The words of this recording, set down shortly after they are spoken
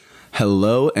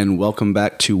Hello and welcome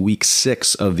back to week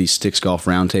 6 of the Sticks Golf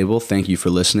Roundtable. Thank you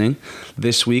for listening.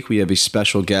 This week we have a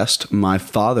special guest. My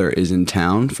father is in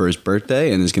town for his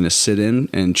birthday and is going to sit in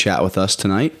and chat with us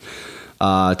tonight.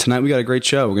 Tonight we got a great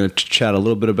show. We're going to chat a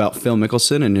little bit about Phil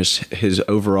Mickelson and his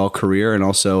overall career, and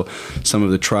also some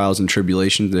of the trials and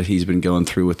tribulations that he's been going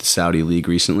through with the Saudi League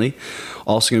recently.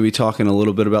 Also going to be talking a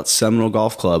little bit about Seminole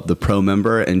Golf Club, the pro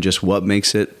member, and just what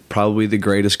makes it probably the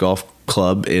greatest golf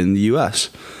club in the U.S.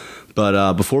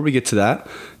 But before we get to that,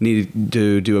 I need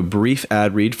to do a brief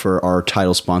ad read for our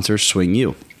title sponsor, Swing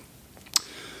U.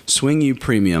 Swing U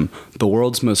Premium, the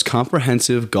world's most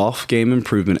comprehensive golf game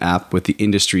improvement app with the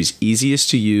industry's easiest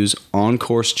to use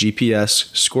on-course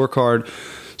GPS, scorecard,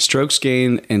 strokes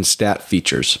gain, and stat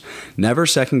features. Never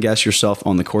second guess yourself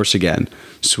on the course again.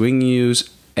 Swing U's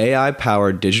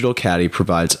AI-powered digital caddy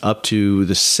provides up to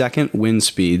the second wind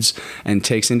speeds and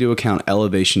takes into account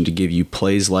elevation to give you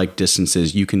plays-like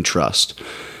distances you can trust.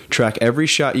 Track every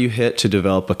shot you hit to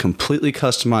develop a completely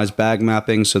customized bag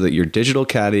mapping so that your digital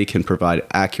caddy can provide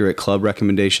accurate club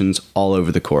recommendations all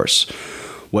over the course.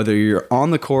 Whether you're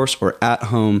on the course or at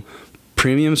home,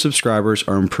 premium subscribers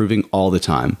are improving all the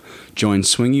time. Join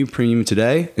Swing U Premium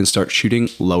today and start shooting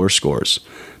lower scores.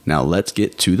 Now let's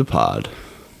get to the pod.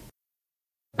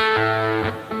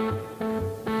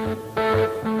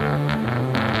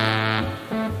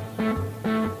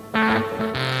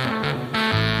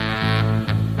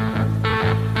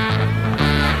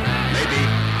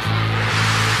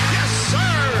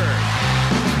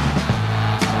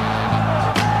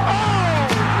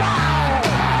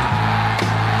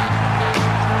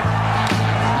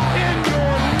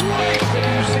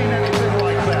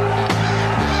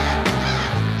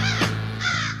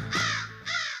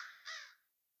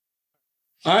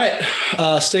 All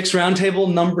right, Sticks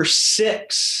Roundtable number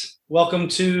 6. Welcome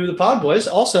to the pod, boys.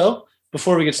 Also,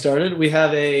 before we get started, we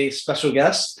have a special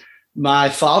guest. My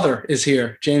father is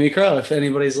here, Jamie Crow. If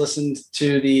anybody's listened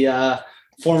to the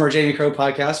former Jamie Crow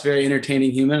podcast, very entertaining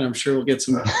human. I'm sure we'll get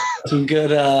some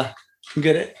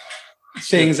good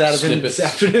things out of him this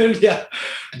afternoon. Yeah,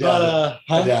 but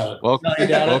I doubt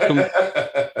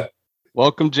it.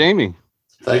 Welcome, Jamie.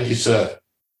 Thank you, sir.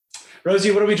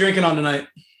 Rosie, what are we drinking on tonight?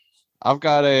 I've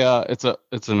got I'm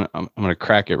going to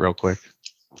crack it real quick.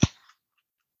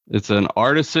 It's an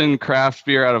artisan craft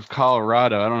beer out of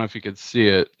Colorado. I don't know if you could see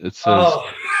it. It says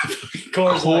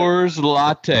Coors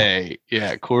Latte.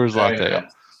 Yeah, Coors Latte.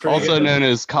 Also known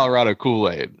as Colorado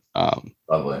Kool-Aid.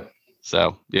 Lovely.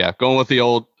 So yeah, going with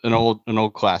an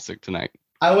old classic tonight.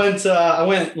 I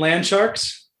went Land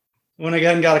Sharks. Went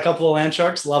again, got a couple of Land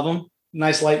Sharks. Love them.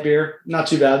 Nice light beer. Not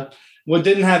too bad. Well,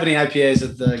 didn't have any IPAs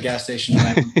at the gas station.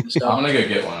 So I'm gonna go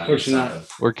get one.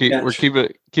 We're keeping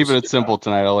it simple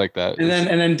tonight. I like that. And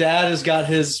then Dad has got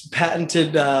his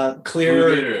patented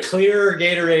clearer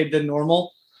Gatorade than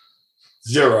normal.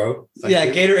 Zero.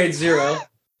 Gatorade Zero.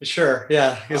 Sure.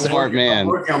 Yeah. Smart man. I'm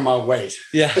working on my weight.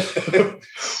 Yeah.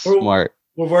 Smart.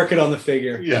 We're working on the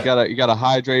figure. Yeah. You gotta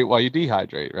hydrate while you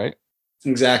dehydrate, right?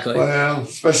 Exactly. Well,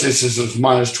 especially since it was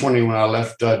minus 20 when I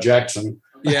left Jackson.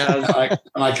 Yeah.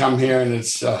 and I come here and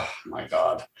it's my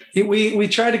God. We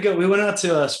tried to go. We went out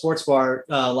to a sports bar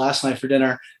last night for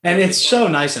dinner, and it's so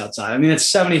nice outside. I mean, it's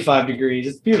 75 degrees.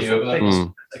 It's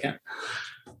beautiful.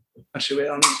 Actually, wait, I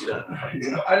don't need to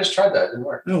do that. I just tried that. It didn't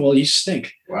work. Oh, well, you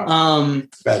stink. Wow.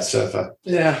 Bad surfer.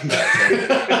 Yeah.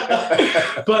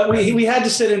 But we had to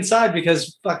sit inside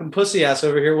because fucking pussy ass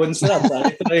over here wouldn't sit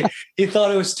outside. He thought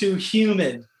it was too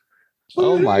humid.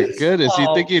 Oh my goodness!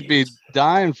 You'd think you'd be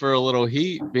dying for a little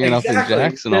heat being up in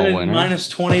Jackson all winter. Minus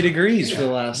 20 degrees for the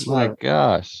last month. My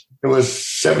gosh! It was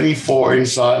 74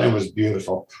 inside, and it was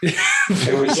beautiful.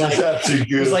 It was absolutely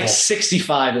beautiful. It was like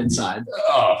 65 inside.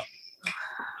 Oh.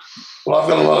 Well, I've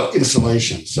got a lot of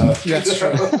insulation, so that's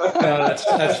true. No,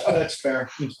 that's fair.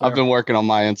 I've been working on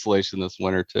my insulation this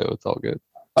winter too. It's all good.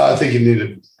 I think you need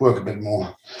to work a bit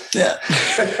more. Yeah.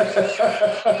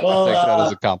 Well, take that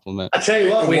as a compliment. I tell you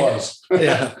what,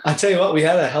 we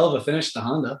had a hell of a finish to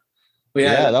Honda. We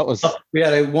had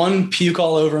a one puke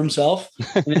all over himself,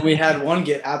 and then we had one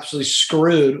get absolutely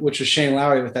screwed, which was Shane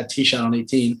Lowry with that tee shot on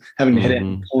 18, having to hit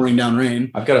it pouring down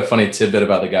rain. I've got a funny tidbit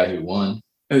about the guy who won.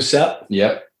 Oh, Sepp?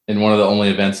 Yep. In one of the only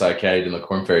events I caddied in the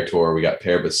Corn Ferry Tour, we got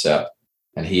paired with Sepp.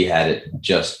 And he had it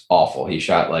just awful. He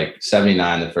shot like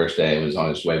 79 the first day. It was on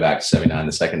his way back to 79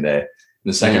 the second day. In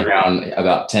the second round,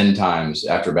 about 10 times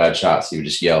after bad shots, he would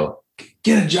just yell,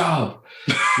 "Get a job."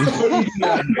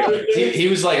 he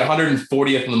was like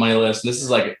 140th on the money list. And this is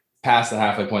like past the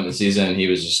halfway point of the season. And he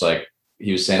was just like,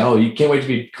 he was saying, "Oh, you can't wait to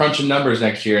be crunching numbers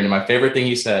next year." And my favorite thing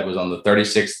he said was on the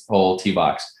 36th hole tee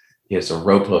box, he has a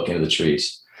rope hook into the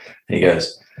trees. And he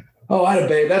goes, Oh, I had a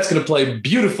babe. That's going to play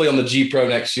beautifully on the G Pro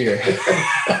next year.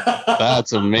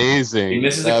 That's amazing. He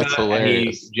misses That's a cut hilarious. and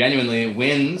he genuinely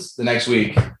wins the next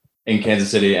week in Kansas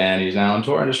City, and he's now on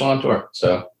tour and just went on tour.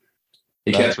 So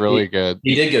That's really good.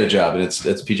 He did get a job, and it's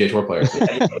PGA Tour player.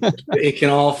 It can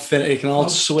all fit. It can all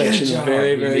switch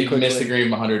very, very quickly. Missed the green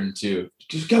 102.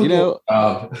 Just go.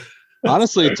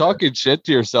 Honestly, talking shit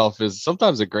to yourself is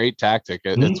sometimes a great tactic.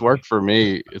 It's worked for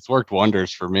me. It's worked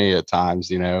wonders for me at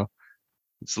times.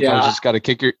 Sometimes you just got to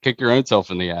kick your own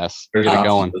self in the ass. Get it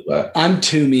going. I'm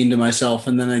too mean to myself,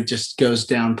 and then it just goes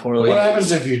down poorly. What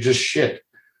happens if you just shit?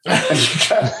 And you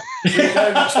can't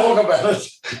even talk about it.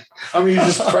 I mean, you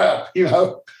just crap,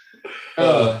 That's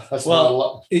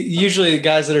usually the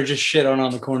guys that are just shit aren't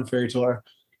on the Corn Ferry Tour.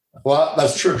 Well,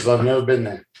 that's true because I've never been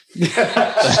there.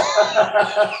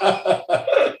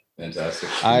 Fantastic.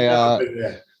 I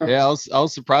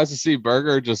was surprised to see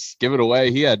Berger just give it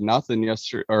away. He had nothing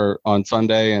yesterday or on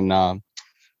Sunday, and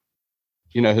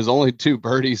his only 2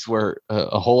 birdies were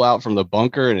a hole out from the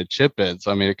bunker and a chip in.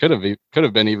 So I mean, it could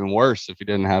have been even worse if he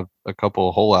didn't have a couple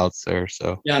of hole outs there.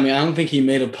 So yeah, I mean, I don't think he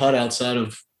made a putt outside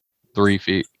of 3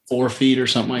 feet, 4 feet, or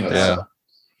something like that.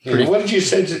 Yeah. What did you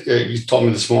say? You told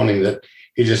me this morning that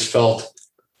he just felt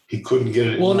he couldn't get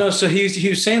it. Well, no. So he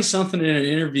was saying something in an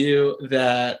interview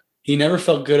that he never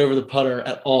felt good over the putter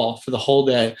at all for the whole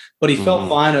day, but he felt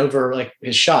fine over like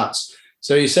his shots.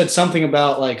 So he said something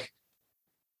about like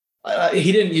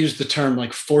he didn't use the term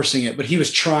like forcing it, but he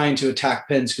was trying to attack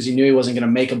pins because he knew he wasn't going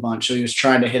to make a bunch. So he was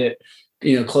trying to hit it,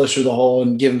 closer to the hole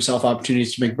and give himself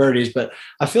opportunities to make birdies. But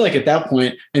I feel like at that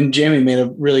point, and Jamie made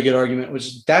a really good argument, which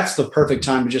is that's the perfect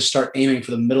time to just start aiming for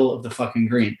the middle of the fucking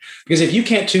green. Because if you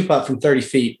can't 2-putt from 30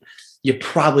 feet, you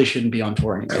probably shouldn't be on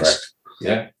tour anyways. Correct.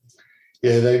 Yeah.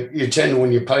 Yeah. You tend to,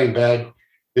 when you're putting bad,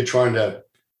 you're trying to,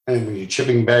 and when you're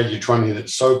chipping bad, you're trying to hit it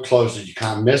so close that you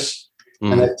can't miss.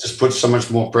 And that just puts so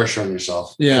much more pressure on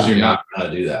yourself. Yeah. Because you're not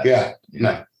going to do that. Yeah.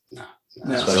 No.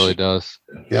 It really does.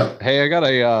 Yeah. Hey, I got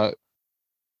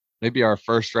maybe our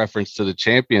first reference to the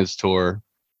Champions Tour.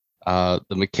 The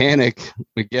mechanic,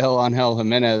 Miguel Angel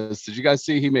Jimenez. Did you guys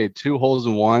see he made 2 holes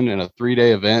in 1 in a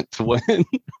 3-day event to win?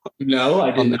 No,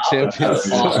 I did on the not. Champions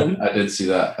Tour. Awesome. I did see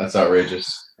that. That's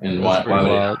outrageous. And why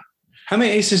How many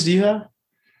aces do you have?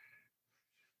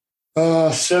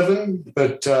 7,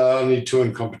 but only 2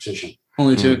 in competition.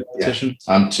 Only 2 in competition.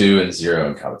 Yeah. I'm 2 and 0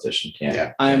 in competition.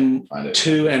 I'm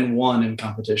 2 and 1 in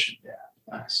competition. Yeah.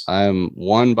 Nice. I'm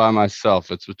 1 by myself.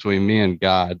 It's between me and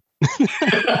God.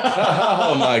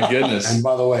 Oh my goodness. And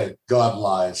by the way, God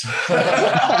lies.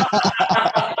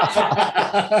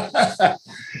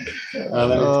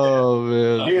 Oh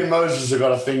man. He and Moses have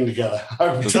got a thing together.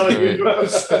 I'm telling you,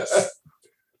 Moses.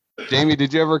 Jamie,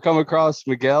 did you ever come across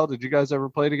Miguel? Did you guys ever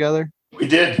play together? We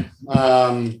did.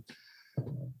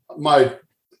 My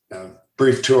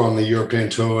brief tour on the European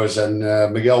tours, and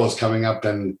Miguel was coming up,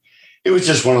 and it was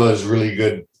just one of those really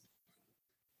good,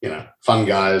 fun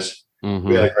guys.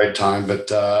 We had a great time.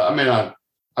 But I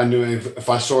knew if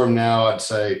I saw him now, I'd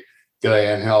say,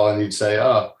 "G'day, Angel," and he'd say,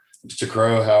 "Oh, Mr.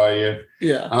 Crow, how are you?"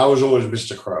 Yeah. And I was always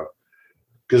Mr. Crow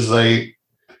because the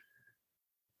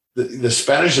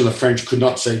Spanish and the French could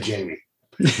not say Jamie.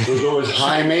 It was always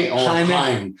Jaime or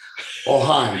Heim or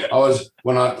Heim. I was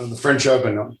the French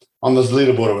Open on this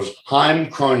leaderboard. It was Heim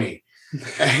Crony.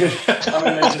 They just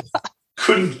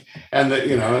couldn't. And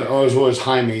I was always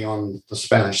Jaime on the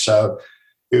Spanish. So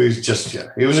it was just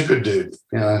he was a good dude.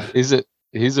 He's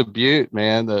a beaut,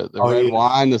 man. The red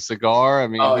wine, the cigar. I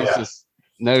mean, he's just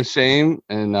no shame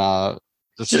and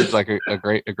just seems like a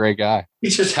great guy.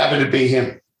 He's just happy to be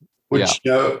him. Which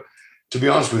to be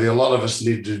honest with you, a lot of us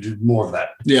need to do more of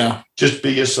that. Yeah. Just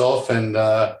be yourself, and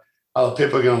other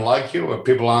people are going to like you, or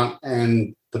people aren't.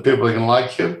 And the people that are going to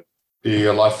like you, be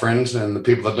your life friends, and the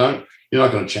people that don't, you're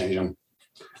not going to change them.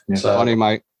 Yeah. So funny,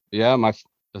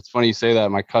 it's funny you say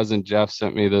that. My cousin Jeff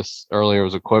sent me this earlier. It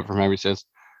was a quote from him. He says,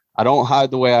 "I don't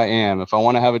hide the way I am. If I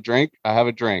want to have a drink, I have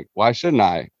a drink. Why shouldn't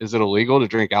I? Is it illegal to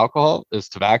drink alcohol? Is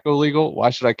tobacco legal? Why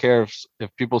should I care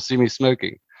if people see me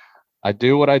smoking? I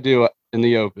do what I do in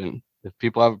the open. If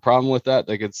people have a problem with that,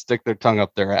 they could stick their tongue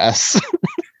up their ass."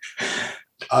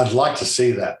 I'd like to see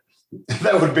that.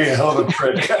 That would be a hell of a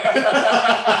trick. Well,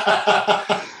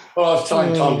 I was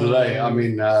telling Tom today,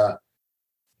 a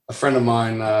friend of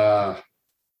mine,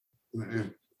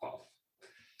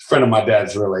 friend of my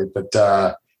dad's really, but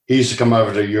he used to come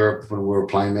over to Europe when we were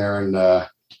playing there, and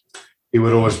he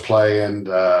would always play and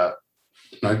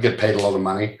get paid a lot of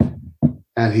money.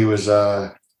 And he was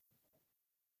a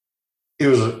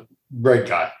great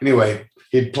guy. Anyway,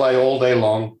 he'd play all day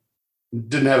long,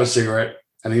 didn't have a cigarette,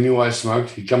 and he knew I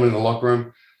smoked. He'd come into the locker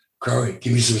room, Corey,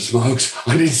 give me some smokes.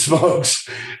 I need smokes.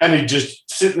 And he'd just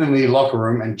sit in the locker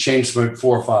room and chain smoke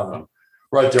 4 or 5 of them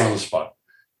right there on the spot.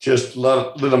 Just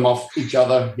lit them off each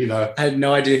other, you know. I had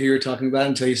no idea who you were talking about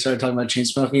until you started talking about chain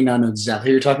smoking. Now I know exactly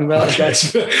who you're talking about.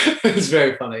 It's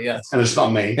very funny, yes. And it's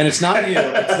not me. And it's not you.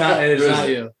 It's not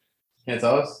you. Can't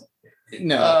tell us?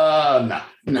 No.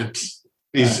 No.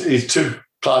 He's too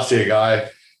classy a guy,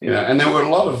 you know. And there were a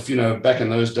lot of, you know, back in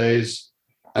those days,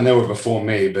 and they were before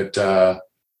me, but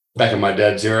back in my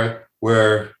dad's era,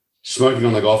 where smoking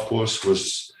on the golf course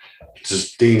was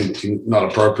just deemed not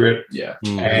appropriate. Yeah.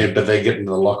 But they get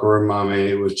into the locker room. I mean,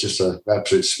 it was just an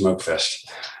absolute smoke fest.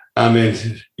 I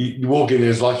mean, you walk in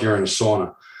there, it's like you're in a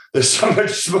sauna. There's so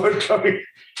much smoke coming,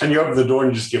 and you open the door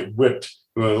and you just get whipped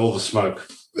with all the smoke.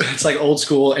 It's like old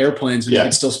school airplanes, and you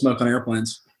can still smoke on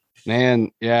airplanes.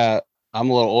 Man, yeah. I'm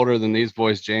a little older than these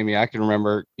boys, Jamie. I can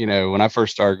remember, you know, when I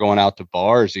first started going out to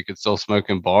bars, you could still smoke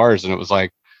in bars, and it was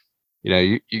like, you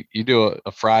know, you do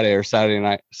a Friday or Saturday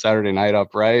night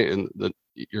up, right? And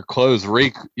your clothes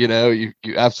reek, you know, you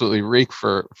absolutely reek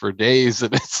for days.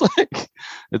 And it's like,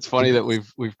 it's funny that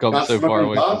we've come so far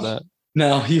away from that.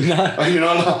 No, you're not. Oh, you're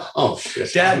not. Oh,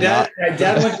 shit. Dad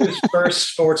went to his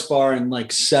first sports bar in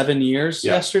like 7 years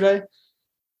yesterday.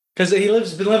 Because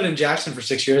he's been living in Jackson for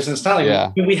 6 years. And it's not like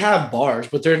I mean, we have bars,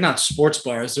 but they're not sports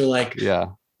bars. They're like,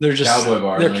 they're just cowboy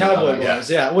bars. They're cowboy bars.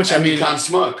 Yeah. Which I mean, you can't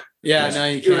smoke. Yeah, no,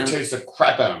 you can't. can't. It irritates the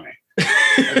crap out of me.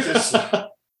 I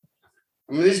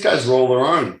mean, these guys roll their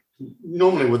own.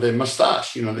 Normally with their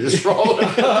mustache, you know, they just roll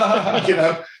it, you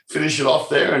know, finish it off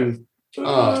there and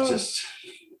just.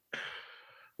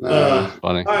 Funny.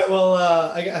 All right, well,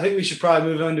 I think we should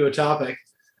probably move on to a topic.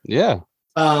 Yeah.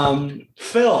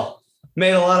 Phil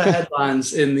made a lot of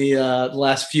headlines in the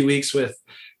last few weeks with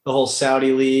the whole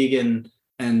Saudi league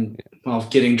and well,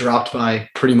 getting dropped by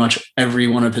pretty much every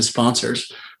one of his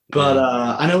sponsors. But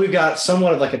I know we've got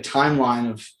somewhat of like a timeline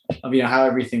of you know how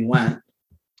everything went.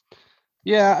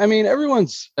 Yeah, I mean,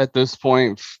 everyone's at this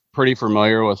point pretty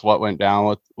familiar with what went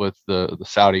down with the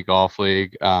Saudi Golf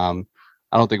League. I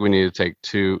don't think we need to take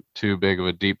too big of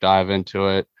a deep dive into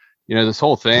it. You know, this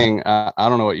whole thing. I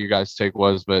don't know what you guys' take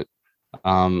was, but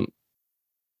I'm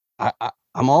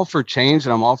all for change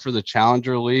and I'm all for the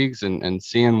challenger leagues and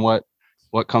seeing what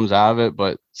comes out of it.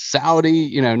 But Saudi,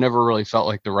 you know, never really felt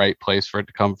like the right place for it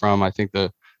to come from. I think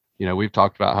you know, we've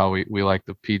talked about how we like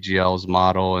the PGL's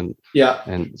model and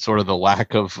sort of the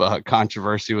lack of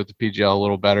controversy with the PGL a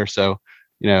little better. So,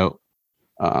 you know,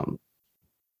 I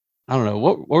don't know.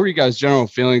 What were you guys' general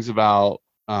feelings about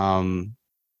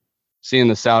seeing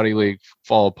the Saudi league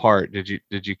fall apart? Did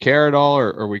you care at all,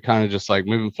 or are we kind of just like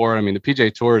moving forward? I mean, the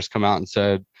PGA Tour has come out and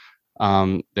said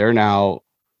they're now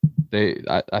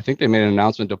I think they made an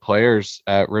announcement to players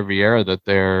at Riviera that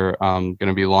they're going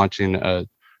to be launching a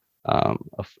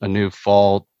new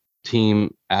fall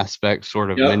team aspect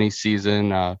sort of mini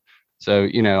season. So,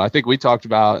 you know, I think we talked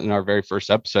about in our very first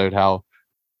episode how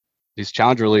these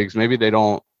challenger leagues, maybe they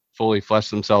don't fully flesh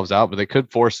themselves out, but they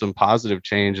could force some positive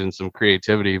change and some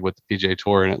creativity with the PGA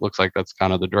Tour. And it looks like that's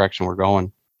kind of the direction we're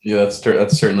going. Yeah,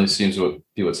 that certainly seems to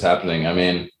be what's happening. I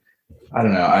mean, I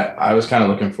don't know. I was kind of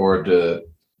looking forward to a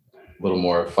little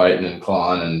more fighting and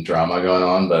clawing and drama going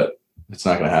on, but it's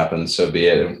not going to happen. So be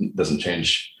it. It doesn't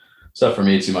change stuff for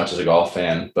me too much as a golf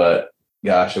fan, but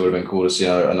gosh, it would have been cool to see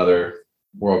another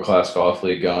world-class golf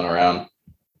league going around.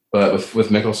 But with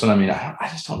Mickelson, I mean, I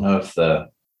just don't know if the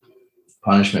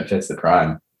punishment fits the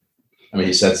crime. I mean,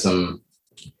 he said some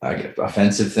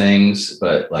offensive things,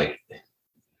 but like,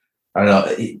 I don't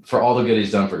know. For all the good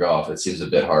he's done for golf, it seems a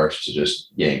bit harsh to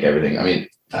just yank everything. I mean,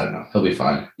 I don't know. He'll be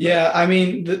fine. Yeah, I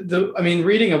mean,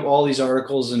 reading of all these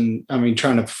articles and I mean,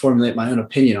 trying to formulate my own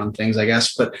opinion on things, I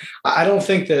guess. But I don't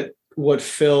think that what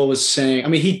Phil was saying. I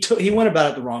mean, he went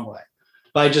about it the wrong way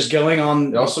by just going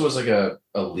on. It also was like a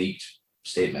leaked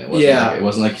statement. It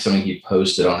wasn't like something he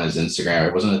posted on his Instagram.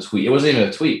 It wasn't a tweet. It wasn't even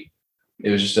a tweet. It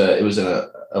was just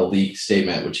a leaked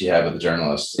statement which he had with the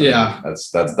journalists.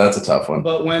 That's a tough one.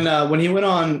 But when he went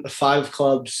on 5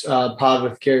 Clubs pod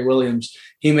with Gary Williams,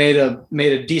 he made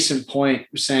a decent point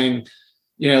saying,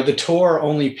 you know, the tour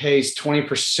only pays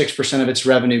 26% of its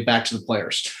revenue back to the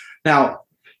players. Now,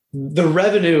 the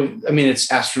revenue, I mean,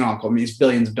 it's astronomical. I mean, it's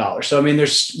billions of dollars. So, I mean,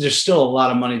 there's still a lot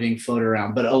of money being floated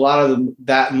around, but a lot of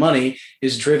that money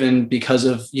is driven because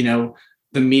of, you know,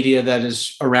 the media that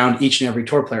is around each and every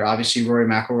tour player. Obviously, Rory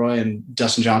McIlroy and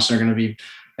Dustin Johnson are going to be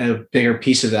a bigger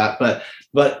piece of that.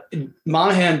 But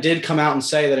Monahan did come out and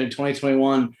say that in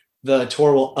 2021, the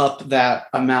tour will up that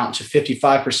amount to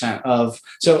 55% of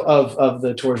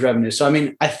the tour's revenue. So, I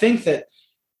mean, I think that,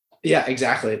 yeah,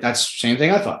 exactly. That's the same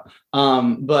thing I thought.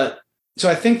 But so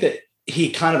I think that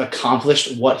he kind of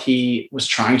accomplished what he was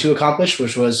trying to accomplish,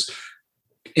 which was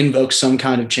invoke some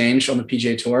kind of change on the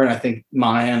PGA Tour. And I think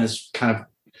Monahan has kind of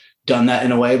done that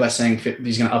in a way by saying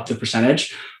he's going to up the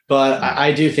percentage. But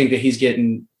I do think that he's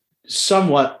getting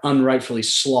somewhat unrightfully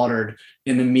slaughtered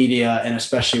in the media, and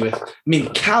especially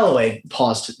with, Callaway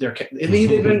paused their. He's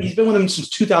been with them since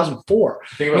 2004.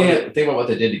 Think about what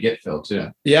they did to get Phil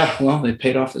too. Yeah, well, they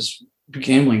paid off his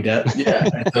gambling debt. Yeah.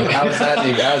 So how is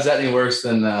that any worse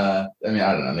than? I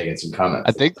don't know. Making some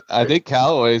comments. I think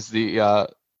Callaway's the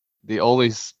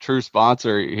only true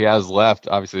sponsor he has left.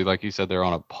 Obviously, like you said, they're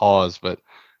on a pause, but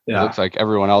it looks like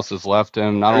everyone else has left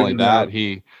him. Not only that,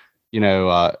 he,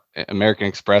 American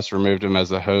Express removed him as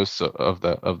the host of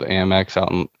the Amex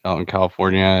out in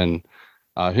California, and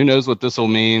who knows what this will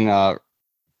mean.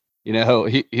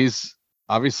 He's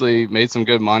obviously made some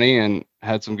good money and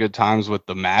had some good times with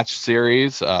the match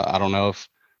series. I don't know if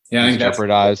he's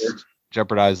jeopardized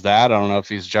that. I don't know if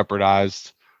he's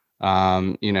jeopardized.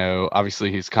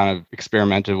 Obviously he's kind of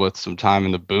experimented with some time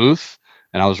in the booth,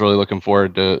 and I was really looking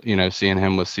forward to, seeing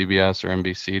him with CBS or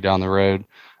NBC down the road.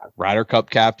 Ryder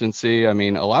Cup captaincy. A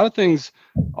lot of things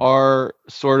are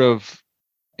sort of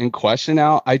in question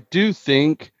now. I do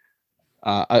think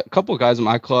a couple of guys in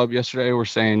my club yesterday were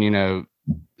saying,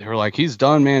 they were like, he's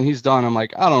done, man. He's done. I'm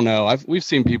like, I don't know. We've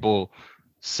seen people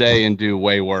say and do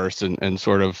way worse, and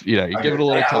sort of, you give it a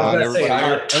little time.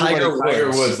 Tiger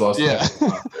Woods lost. Yeah.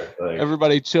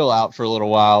 Everybody chill out for a little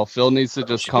while. Phil needs to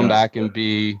just come back and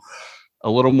be a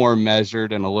little more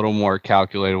measured and a little more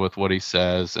calculated with what he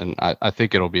says, and I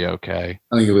think it'll be okay.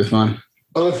 I think it'll be fine.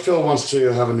 Well, if Phil wants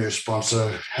to have a new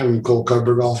sponsor, have him call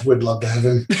Cobra Golf. We'd love to have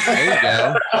him.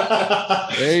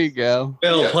 There you go.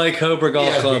 Phil, play Cobra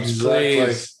Golf clubs,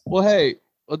 please. Well, hey,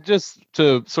 just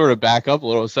to sort of back up a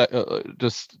little,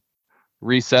 just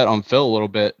reset on Phil a little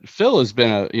bit. Phil has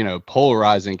been a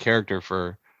polarizing character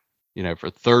for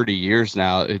 30 years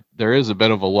now. There is a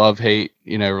bit of a love-hate,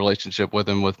 relationship with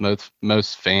him with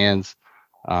most fans.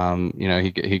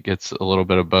 He gets a little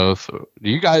bit of both.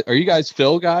 Are you guys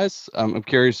Phil guys? I'm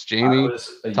curious, Jamie,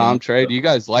 Tom, Trey, do you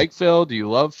guys like Phil? Do you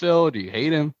love Phil? Do you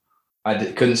hate him?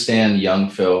 Couldn't stand young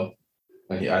Phil.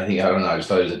 I don't know. I just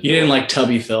thought he was You didn't like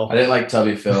Tubby Phil. I didn't like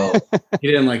Tubby Phil.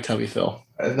 You didn't like Tubby Phil.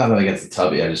 Nothing against the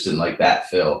Tubby. I just didn't like that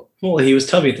Phil. Well, he was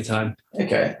Tubby at the time.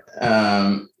 Okay.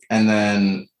 And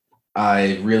then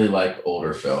I really like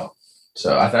older Phil.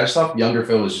 So I just thought younger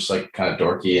Phil was just like kind of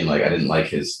dorky, and like I didn't like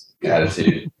his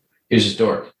attitude. He was just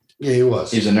dork. Yeah, he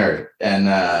was. He was a nerd. And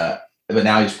but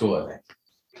now he's cool, I think.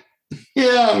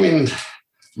 Yeah,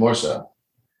 more so.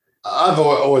 I've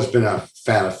always been a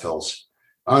fan of Phil's.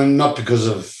 Not because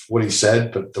of what he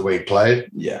said, but the way he played.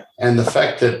 Yeah. And the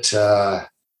fact that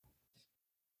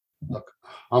look,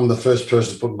 I'm the first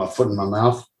person to put my foot in my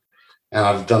mouth, and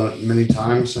I've done it many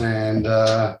times, and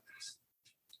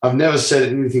I've never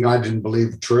said anything I didn't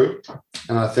believe true.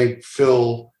 And I think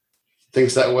Phil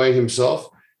thinks that way himself.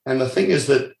 And the thing is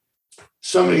that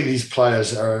so many of these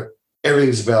players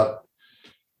everything's about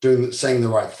saying the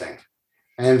right thing.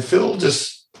 And Phil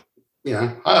just,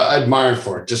 I admire him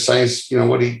for it. Just saying,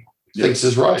 what he thinks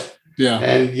is right. Yeah.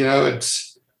 And,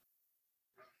 it's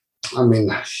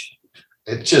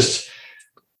just,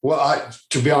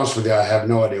 to be honest with you, I have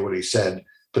no idea what he said.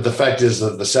 But the fact is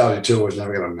that the Saudi tour was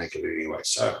never going to make it anyway.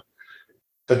 So,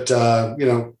 but,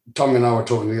 Tommy and I were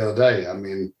talking the other day.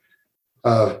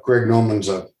 Greg Norman's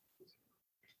I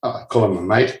call him a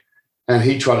mate, and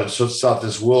he tried to start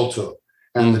this world tour,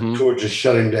 and the tour just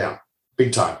shut him down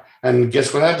big time. And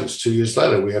guess what happens? 2 years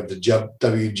later, we have the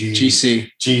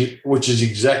WGC, which is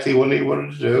exactly what he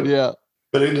wanted to do. Yeah.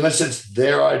 But unless it's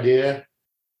their idea,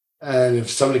 and if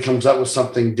somebody comes up with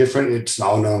something different, it's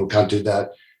no, we can't do that.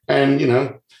 And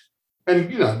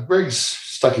Greg's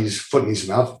stuck his foot in his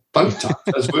mouth a bunch of times,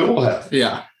 as we all have.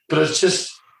 Yeah. But it's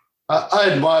just,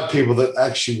 I admire people that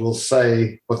actually will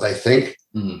say what they think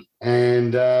and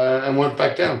won't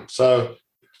back down. So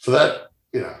for that,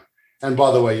 and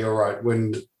by the way, you're right.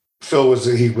 When Phil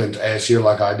he went ASU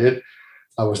like I did.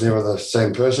 I was never the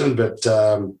same person, but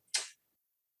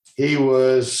he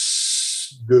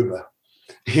was goober.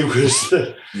 He was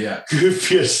the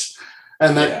goofiest.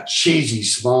 And that cheesy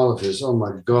smile of his, oh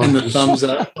my God. And the thumbs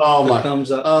up. Oh my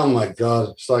thumbs up. Oh my God.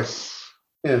 It's like,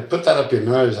 put that up your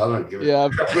nose. I don't give a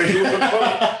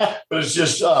but it's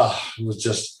just,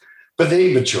 but then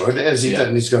he matured as he did.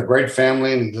 And he's got a great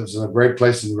family and he lives in a great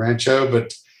place in Rancho.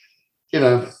 But,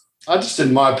 I just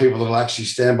admire people that will actually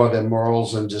stand by their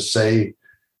morals and just say,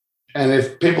 and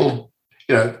if people,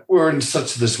 we're in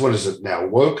such this, what is it now?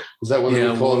 Woke? Is that what they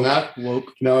call it now?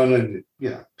 Woke. And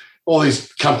all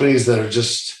these companies that are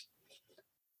just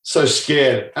so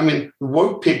scared. I mean,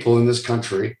 woke people in this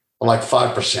country are like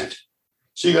 5%.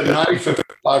 So you got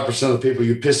 95% of the people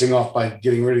you're pissing off by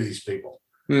getting rid of these people.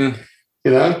 Yeah.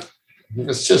 You know,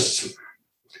 it's just.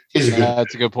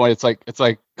 That's a good point. It's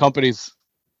like companies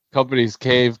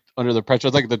caved under the pressure.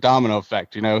 It's like the domino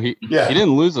effect. You know, he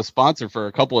didn't lose a sponsor for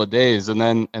a couple of days, and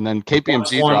then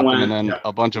KPMG dropped him, and then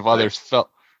a bunch of others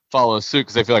follow suit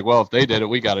because they feel like, well, if they did it,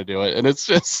 we got to do it. And it's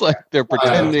just like they're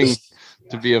pretending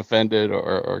to be offended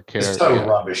or care. It's total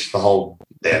rubbish, the whole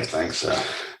damn thing. So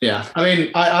yeah, I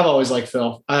mean, I've always liked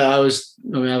Phil. I've always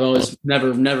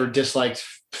never disliked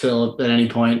Phil at any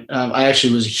point. I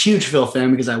actually was a huge Phil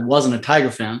fan because I wasn't a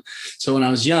Tiger fan. So when I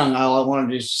was young, I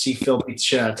wanted to see Phil beat the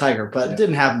shit out of Tiger, but it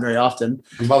didn't happen very often.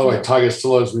 And by the way, Tiger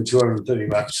still owes me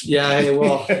 $230. Yeah, hey,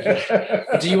 well,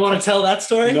 do you want to tell that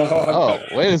story? No. Oh,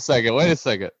 wait a second.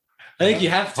 I think you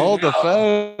have to. Hold the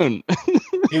phone.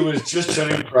 He was just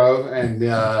turning pro, and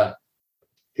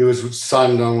he was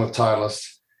signed on with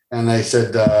Titleist. And they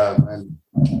said, and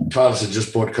Titleist had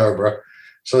just bought Cobra.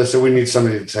 So they said, we need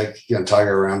somebody to take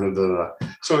Tiger around.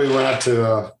 So we went out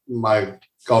to my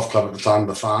golf club at the time,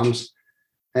 the Farms.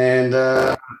 And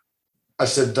I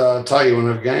said, Tiger, you want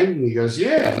to have a game? And he goes,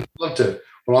 yeah, I'd love to.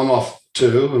 Well, I'm off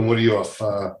 2, and what are you off?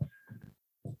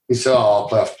 He said, I'll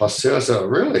play off +2. I said, oh,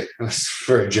 really? That's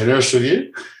very generous of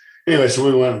you. Anyway, so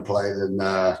we went and played, and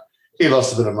he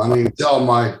lost a bit of money. He said, oh,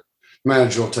 my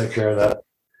manager will take care of that.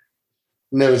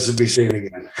 Never to be seen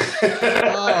again.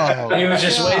 He was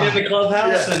just waiting in the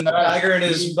clubhouse, and Tiger and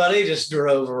his buddy just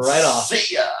drove right off.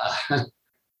 See ya.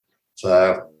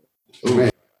 So,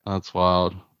 that's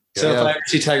wild. So if I ever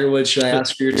see Tiger Woods, should I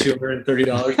ask for your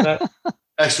 $230 back?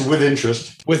 Actually, with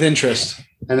interest. With interest.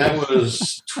 And that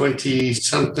was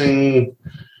 20-something.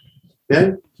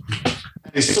 Yeah.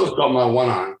 He still got my one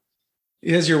iron.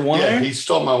 He has your one iron? iron? Yeah, he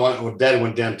stole my one. Well, Dad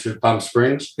went down to Palm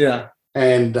Springs. Yeah.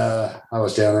 And I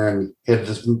was down there and he had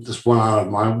this one iron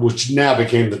of mine, which now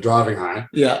became the driving iron.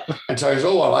 Yeah. And so he goes,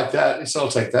 oh, I like that. He said, I'll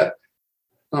take that.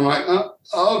 I'm like, oh,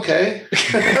 okay.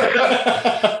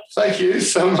 Thank you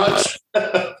so much.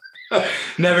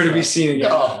 Never to be seen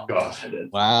again. Oh, God.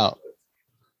 Wow.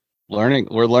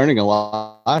 We're learning a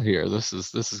lot here. This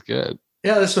is good.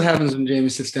 Yeah, that's what happens when Jamie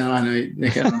sits down. I know,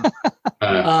 Nick.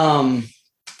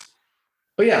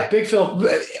 But yeah, big Phil.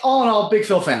 All in all, big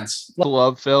Phil fans.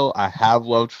 Love Phil. I have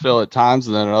loved Phil at times,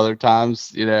 and then at other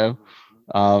times,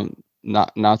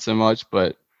 not so much.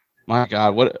 But my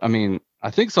God, I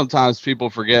think sometimes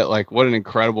people forget like what an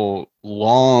incredible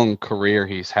long career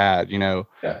he's had.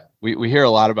 We hear a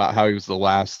lot about how he was the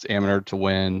last amateur to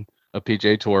win a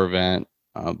PGA Tour event,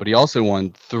 but he also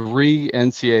won 3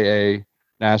 NCAA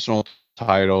national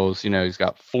titles. He's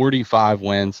got 45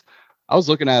 wins. I was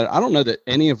looking at it. I don't know that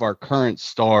any of our current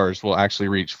stars will actually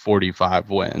reach 45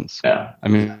 wins. Yeah.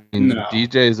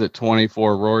 DJ's at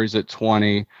 24, Rory's at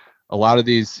 20. A lot of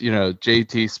these, JT,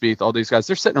 Spieth, all these guys,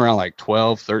 they're sitting around like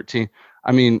 12, 13.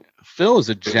 Phil is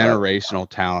a generational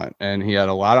talent, and he had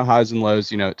a lot of highs and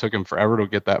lows. It took him forever to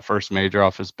get that first major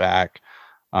off his back.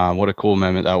 What a cool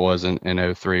moment that was in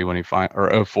 03 when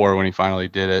or 04 when he finally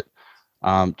did it.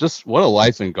 Just what a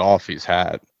life in golf he's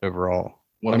had overall.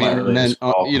 And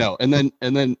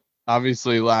then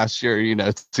obviously last year,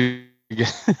 to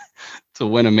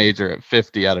win a major at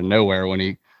 50 out of nowhere when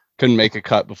he couldn't make a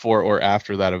cut before or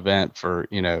after that event for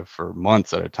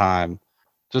months at a time.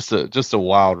 Just a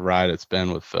wild ride it's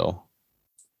been with Phil.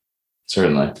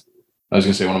 Certainly. I was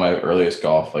gonna say one of my earliest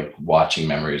golf watching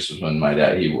memories was when my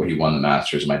dad he won the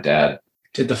Masters. My dad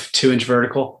did the 2-inch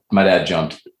vertical. My dad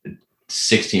jumped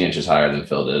 16 inches higher than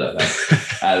Phil did, I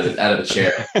think, out of the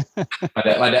chair.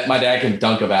 My dad can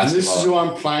dunk a basketball. And this is who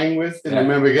I'm playing with in the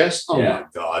member guest. Oh my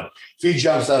God! If he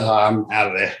jumps that high, I'm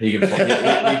out of there. He can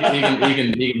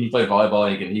play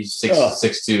volleyball. He's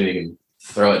 6'2". He can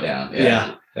throw it down.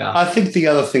 Yeah. I think the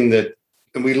other thing that,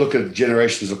 when we look at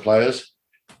generations of players,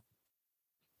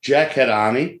 Jack had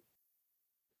Arnie,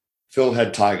 Phil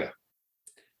had Tiger,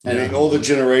 and in all the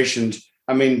generations,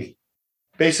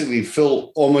 basically,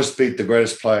 Phil almost beat the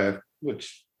greatest player,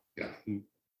 which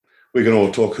we can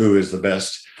all talk who is the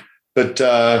best. But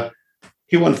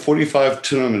he won 45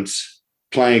 tournaments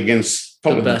playing against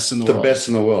probably the best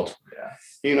in the world.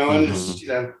 Yeah. And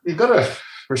you've got to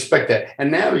respect that.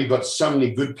 And now you've got so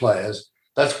many good players.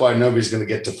 That's why nobody's going to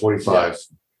get to 45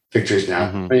 victories now.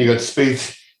 And you got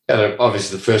Spieth,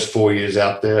 obviously the first 4 years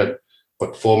out there,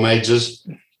 4 majors?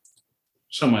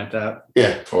 Something like that.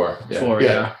 Yeah. 4. Yeah. 4,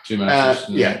 yeah. 2 Masters.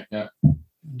 Yeah.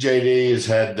 JD has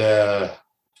had,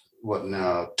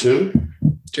 2?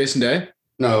 Jason Day?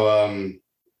 No,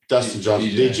 Dustin Johnson,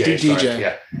 DJ. DJ. DJ.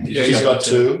 Yeah. Yeah, He's got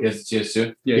two. He has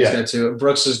two. Yeah, he's got two.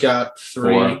 Brooks has got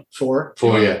four. Four,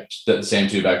 yeah. The same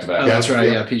two back to back. Oh, that's right.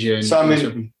 Yeah, PGA. And so, I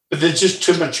mean, but there's just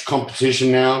too much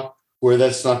competition now where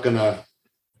that's not going to,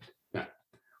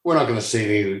 we're not going to see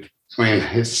any. I mean,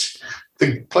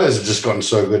 the players have just gotten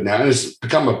so good now, and it's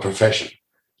become a profession.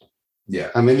 Yeah.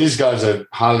 I mean, these guys are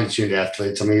highly tuned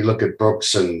athletes. I mean, you look at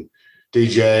Brooks and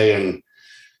DJ, and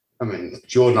I mean,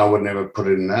 Jordan, I would never put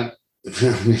it in that.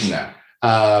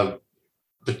 No.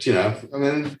 But, you know, I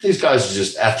mean, these guys are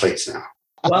just athletes now.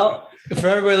 Well, for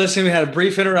everybody listening, we had a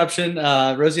brief interruption.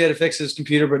 Rosie had to fix his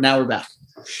computer, but now we're back.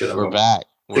 We're back.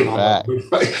 We're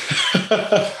back.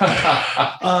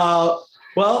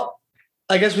 Well,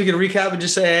 I guess we could recap and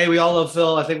just say, hey, we all love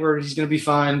Phil. I think he's going to be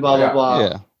fine, blah, blah, blah.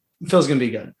 Yeah. Phil's going to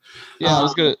be good. Yeah,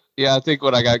 I think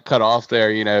when I got cut off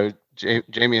there, you know,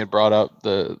 Jamie had brought up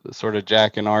the sort of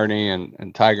Jack and Arnie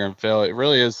and Tiger and Phil. It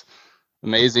really is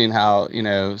amazing how, you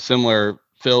know, similar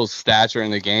Phil's stature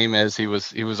in the game is. He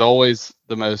was always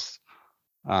the most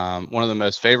one of the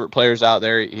most favorite players out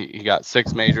there. He got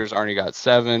 6 majors. Arnie got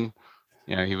 7.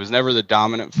 You know, he was never the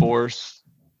dominant force.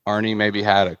 Arnie maybe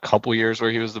had a couple years where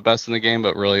he was the best in the game,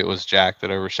 but really it was Jack that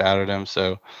overshadowed him.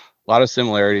 So a lot of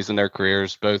similarities in their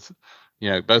careers. Both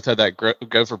had that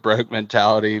go for broke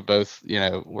mentality. Both, you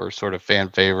know, were sort of fan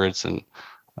favorites. And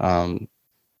the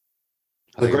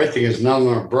great thing is none of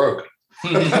them are broke.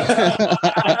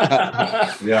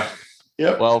 Yeah.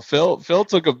 Yep. Well, Phil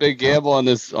took a big gamble on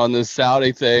this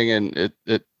Saudi thing, and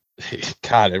it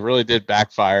really did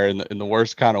backfire in the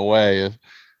worst kind of way.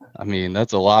 I mean,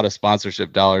 that's a lot of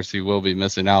sponsorship dollars he will be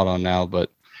missing out on now,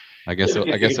 but I guess he'll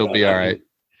be all right.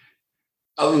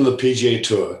 Other than the PGA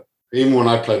Tour, even when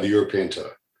I played the European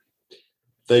Tour,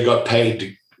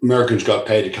 Americans got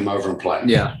paid to come over and play.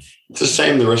 Yeah. It's the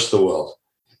same the rest of the world.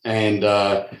 And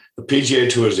the PGA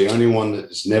Tour is the only one that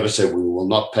has never said we will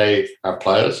not pay our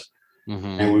players,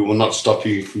 and we will not stop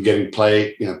you from getting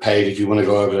paid if you want to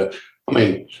go over to, I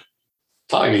mean,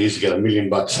 Tiger used to get $1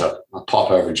 million a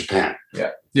pop over in Japan.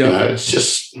 Yeah. You know, it's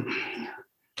just,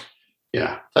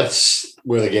 that's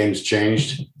where the game's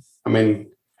changed. I mean,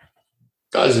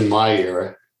 guys in my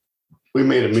era, we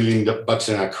made $1 million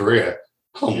in our career.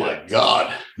 Oh my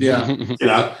God. Yeah. You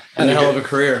know, and a hell of a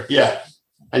career. Yeah.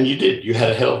 And you did. You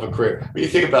had a hell of a career. When you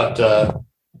think about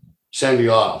Sandy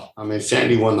Lyle, I mean,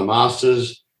 Sandy won the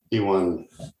Masters. He won.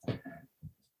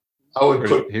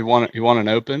 He won an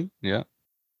Open. Yeah.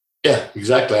 Yeah,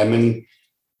 exactly. I mean,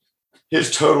 his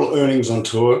total earnings on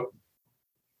tour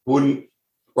wouldn't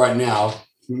right now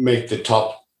make the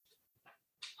top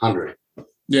 100.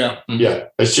 Yeah. Yeah.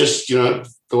 It's just, you know,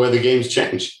 the way the game's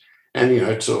changed. And, you know,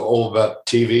 it's all about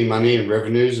TV money and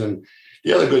revenues. And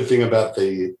the other good thing about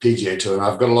the PGA Tour, and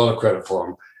I've got a lot of credit for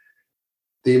them,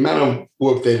 the amount of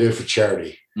work they do for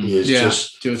charity is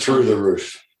just through the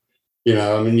roof. You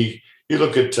know, I mean, you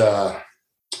look at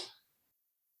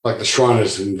like the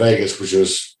Shriners in Vegas, which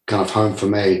was kind of home for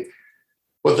me.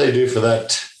 What they do for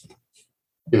that,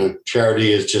 you know,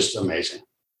 charity is just amazing.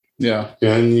 Yeah. You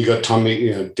know, and you got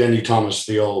Denny Thomas,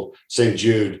 the old St.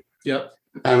 Jude. Yep.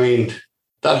 I mean,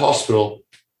 that hospital,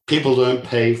 people don't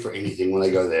pay for anything when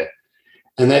they go there.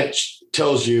 And that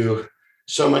tells you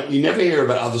so much. You never hear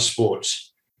about other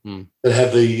sports that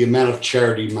have the amount of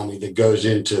charity money that goes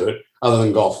into it other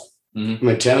than golf. I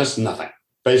mean, tennis, nothing.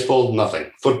 Baseball,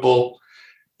 nothing. Football,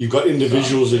 you've got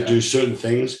individuals that do certain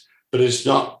things, but it's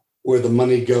not where the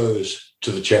money goes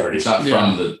to the charities. It's not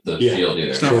from the field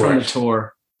either. It's not from the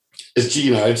tour. It's,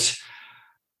 you know,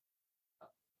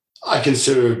 I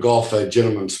consider golf a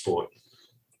gentleman's sport.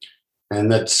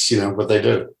 And that's, you know, what they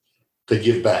do. They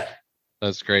give back.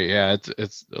 That's great. Yeah,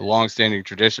 it's a long-standing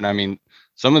tradition. I mean,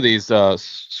 some of these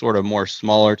sort of more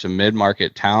smaller to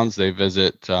mid-market towns they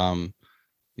visit,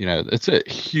 you know, it's a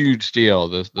huge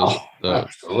deal.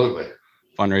 Absolutely.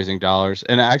 Fundraising dollars.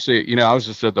 And actually, you know, I was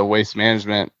just at the Waste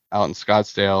Management out in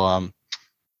Scottsdale a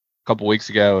couple weeks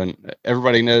ago, and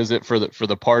everybody knows it for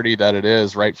the party that it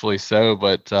is, rightfully so.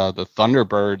 But the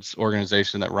Thunderbirds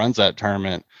organization that runs that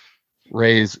tournament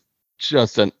raise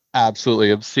just an absolutely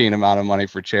obscene amount of money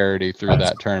for charity through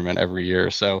that tournament every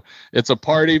year. So it's a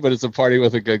party, but it's a party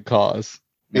with a good cause.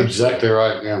 Exactly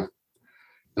right. Yeah.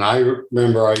 And I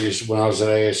remember when I was at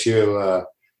ASU,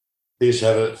 they used to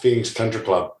have it at Phoenix Country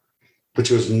Club, which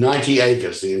was 90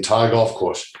 acres, the entire golf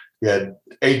course. We had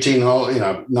 18 holes,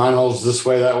 9 holes this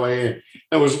way, that way.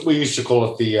 And we used to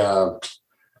call it the,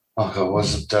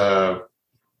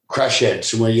 crash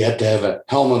heads, where you had to have a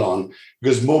helmet on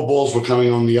because more balls were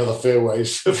coming on the other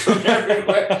fairways from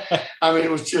everywhere. I mean, it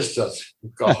was just it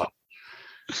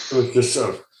was just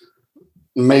so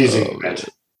amazing event.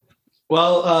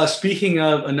 Well, speaking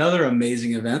of another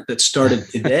amazing event that started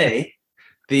today,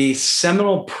 the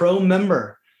Seminole Pro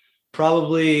Member,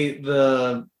 probably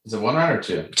the. Is it one round or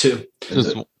two? Two.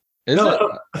 Is no,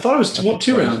 it? I thought it was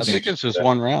two rounds. I think it's just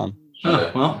one round.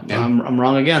 Oh, well, yeah. I'm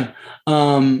wrong again.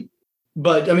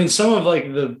 But I mean, some of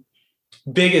like the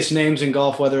biggest names in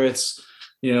golf, whether it's,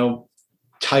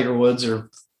 Tiger Woods or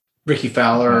Ricky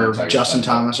Fowler or Justin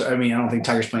Thomas. I mean, I don't think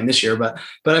Tiger's playing this year, but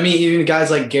I mean, even guys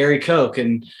like Gary Koch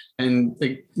and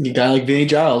a guy like Vinny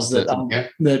Giles that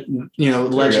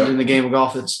legend in the game of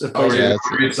golf.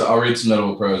 I'll read some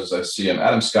notable pros as I see them: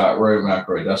 Adam Scott, Rory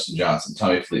McIlroy, Dustin Johnson,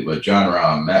 Tommy Fleetwood, John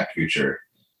Rahm, Matt Kuchar,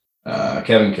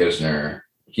 Kevin Kisner,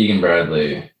 Keegan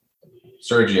Bradley,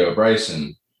 Sergio,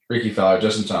 Bryson, Ricky Fowler,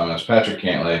 Justin Thomas, Patrick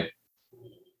Cantlay,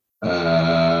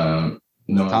 Tom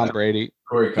Brady.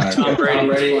 Corey Connor.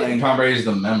 Tom Brady's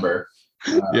the member.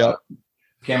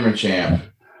 Cameron Champ.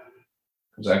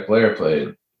 Zach Blair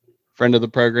played. Friend of the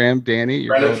program, Danny.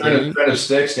 Friend of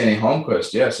Sticks, Danny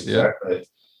Holmquist. Yes, exactly. Yeah.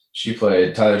 She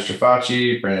played Tyler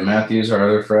Strafacci, Brandon Matthews, our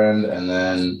other friend, and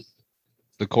then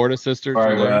the Corda sisters.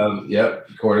 Yep,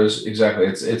 Corda's exactly.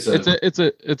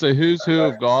 It's a who's who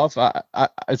of golf.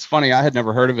 It's funny. I had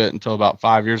never heard of it until about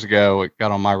 5 years ago. It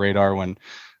got on my radar when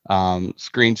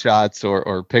screenshots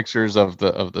or pictures of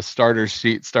the starter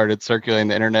sheet started circulating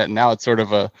the internet, and now it's sort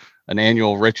of an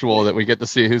annual ritual that we get to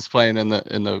see who's playing in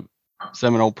the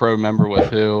Seminole Pro Member with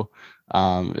who.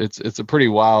 It's a pretty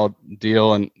wild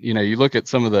deal, and you look at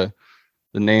some of the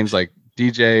names like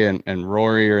DJ and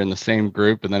Rory are in the same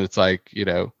group, and then it's like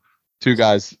two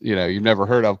guys you've never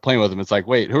heard of playing with them. It's like,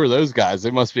 wait, who are those guys?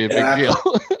 They must be a big deal.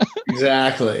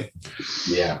 Exactly.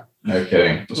 Yeah, no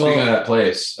kidding. Well, speaking of that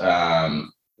place,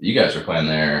 you guys are playing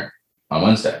there on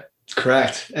Wednesday.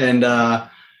 Correct. And I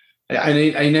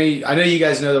know you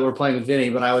guys know that we're playing with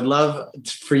Vinny, but I would love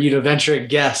for you to venture a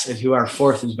guess at who our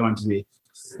fourth is going to be.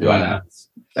 Do I know?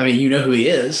 I mean, you know who he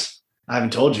is. I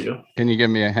haven't told you. Can you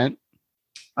give me a hint?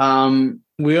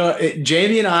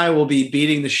 Jamie and I will be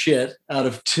beating the shit out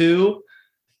of two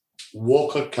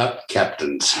Walker Cup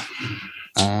captains.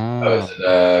 Is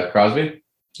it Crosby?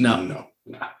 No.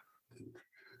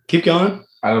 Keep going.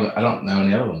 I don't know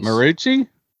any other ones. Marucci?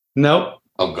 Nope.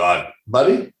 Oh God,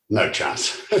 buddy, no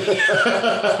chance. Yeah,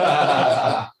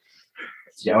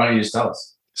 why don't you just tell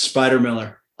us? Spider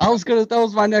Miller. That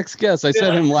was my next guess. I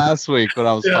said him last week when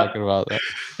I was talking about that.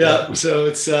 Yeah. So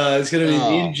it's gonna be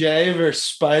me and Jay versus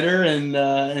Spider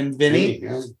and Vinny.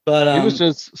 Yeah. But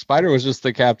Spider was just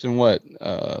the captain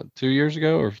 2 years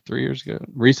ago or 3 years ago?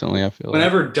 Recently, I feel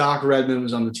whenever Doc Redman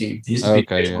was on the team. He's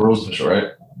the rules official,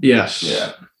 right? Yes.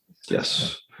 Yeah.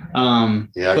 Yes. I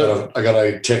got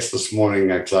a text this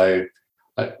morning. Actually,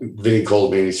 Vinny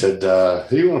called me and he said,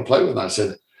 "Who do you want to play with?" And I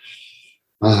said,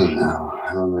 "I don't know.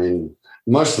 I mean,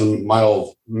 most of my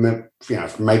old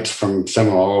mates from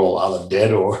Seminole are all either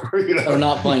dead or or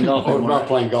not playing golf. Or not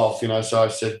playing golf. So I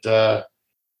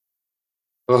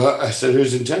said,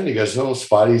 who's in town? He goes, "Oh,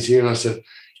 Spidey's here." And I said,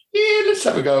 "Yeah, let's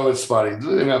have a go with Spidey.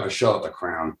 Let him have a shot at the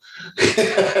crown."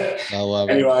 I love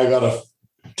it. Anyway, I got a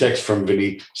text from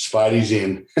Vinny. Spidey's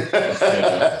in.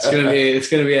 It's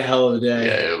gonna be a hell of a day.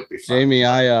 Yeah, it'll be fun. Jamie,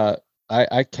 I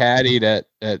caddied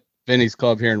at Vinny's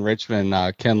club here in Richmond,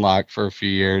 Kenlock, for a few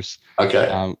years.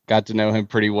 Okay. Got to know him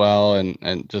pretty well,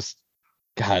 and just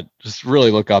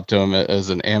really look up to him as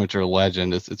an amateur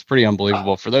legend. It's pretty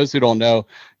unbelievable. For those who don't know,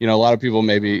 a lot of people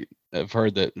maybe have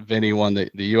heard that Vinny won the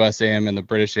US AM and the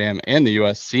British AM and the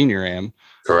US Senior AM.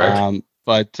 Correct.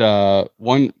 But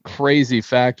one crazy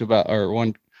fact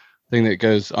one thing that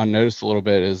goes unnoticed a little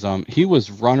bit is he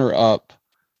was runner-up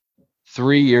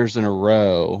 3 years in a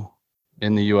row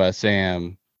in the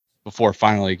USAM before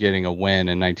finally getting a win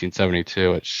in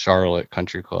 1972 at Charlotte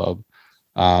Country Club.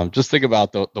 Just think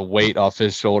about the weight off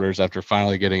his shoulders after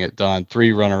finally getting it done.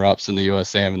 3 runner-ups in the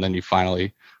USAM, and then you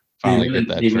finally get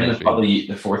that trophy. Probably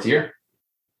the fourth year.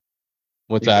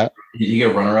 What's that? You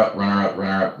get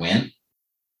runner-up, win?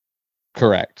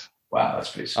 Correct. Wow,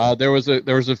 that's pretty sweet. There was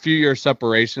a few year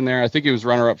separation there. I think he was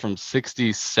runner-up from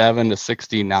 67 to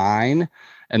 69,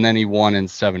 and then he won in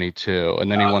 72,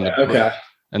 and then he won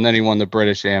the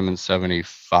British Am in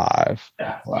 75.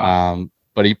 Yeah, wow.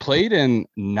 But he played in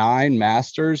 9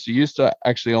 Masters. You used to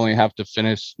actually only have to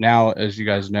finish. Now, as you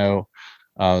guys know,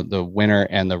 the winner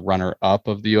and the runner-up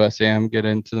of the USAM get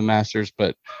into the Masters.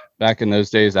 But back in those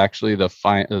days, actually,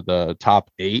 the top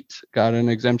 8 got an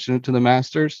exemption to the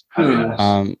Masters.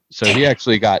 So he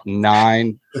actually got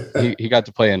 9. He got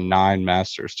to play in 9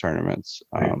 Masters tournaments.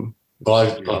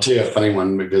 Well, I'll tell you a funny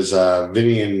one, because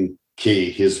Vinny and Key,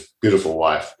 his beautiful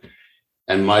wife,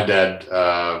 and my dad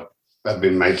have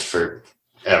been mates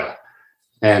forever.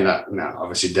 And now,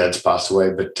 obviously, Dad's passed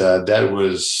away, but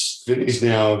Vinny's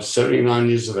now 79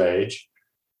 years of age.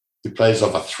 He plays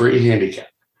off a 3 handicap.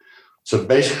 So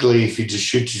basically, if he just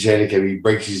shoots his handicap, he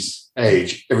breaks his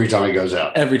age every time he goes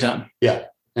out. Every time. Yeah.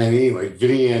 And anyway,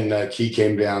 Vinny and Key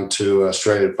came down to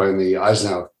Australia playing the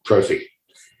Eisenhower Trophy.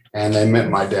 And they met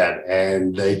my dad,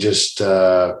 and they just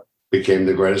became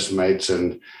the greatest mates.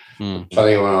 And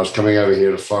funny, when I was coming over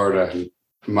here to Florida, and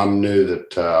Mum knew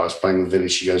that I was playing with Vinny,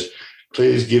 she goes,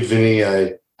 please give Vinny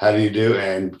a how do you do,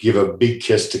 and give a big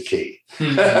kiss to Key.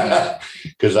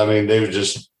 Because, I mean, they were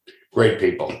just great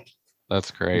people. That's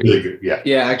great. Really good. Yeah.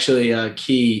 Yeah, actually,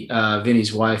 Key,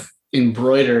 Vinny's wife,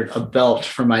 embroidered a belt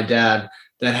for my dad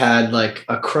that had like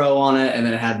a crow on it, and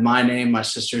then it had my name, my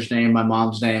sister's name, my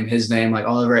mom's name, his name, like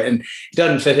all over it. And it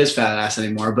doesn't fit his fat ass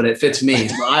anymore, but it fits me.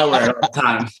 So I wear it all the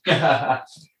time.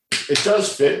 It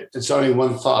does fit. It's only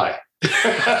one thigh.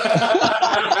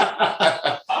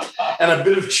 And a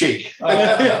bit of cheek.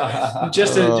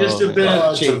 just a bit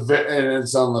of cheek. And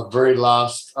it's on the very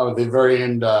last, the very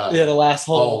end. The last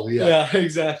hole. Yeah,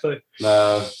 exactly.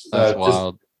 That's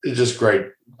wild. It's just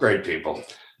great people.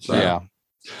 So. Yeah.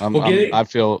 I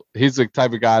feel he's the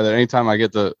type of guy that anytime I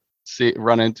get to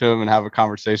run into him and have a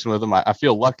conversation with him, I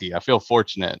feel lucky. I feel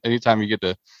fortunate. Anytime you get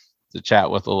to chat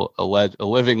with a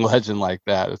living legend like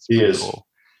that, it's pretty cool.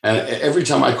 And every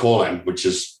time I call him, which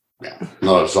is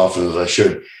not as often as I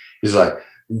should, he's like,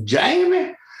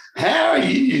 Jamie, how are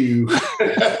you?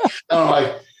 And I'm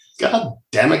like, God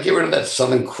damn it, get rid of that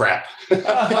Southern crap.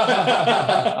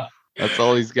 That's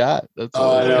all he's got. That's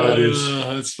all. I know it is.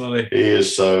 That's funny.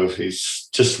 He's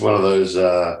just one of those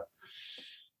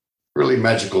really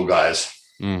magical guys.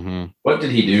 Mm-hmm. What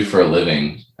did he do for a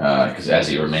living? Because as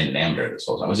he remained an amateur this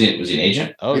whole time, was he an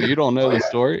agent? Oh, you don't know the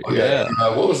story? Oh, yeah.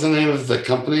 What was the name of the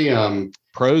company?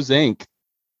 Pros Inc.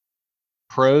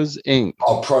 Pros Inc.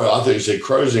 Oh, I thought you said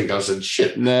Crows Inc. I said,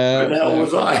 shit. No. Where the hell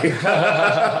was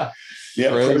I? Yeah,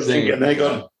 Pros Inc. And they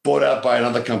got bought out by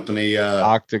another company.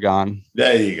 Octagon.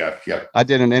 There you go. Yeah. I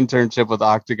did an internship with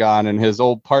Octagon, and his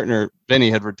old partner, Vinny,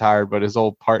 had retired, but his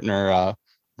old partner,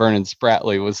 Vernon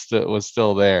Spratley, was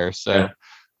still there. So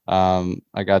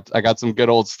I got some good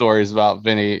old stories about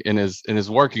Vinny in his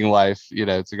working life,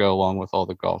 to go along with all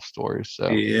the golf stories. So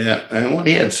yeah, and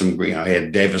he had some, he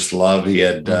had Davis Love, he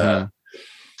had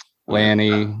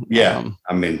Lanny. Yeah,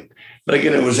 but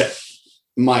again, it was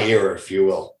my era, if you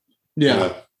will.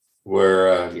 Yeah,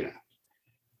 where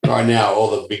right now all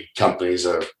the big companies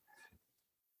are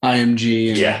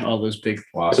IMG and all those big.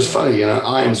 It's funny,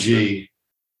 IMG.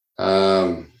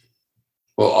 Well,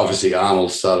 obviously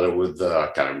Arnold started with I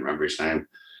can't remember his name.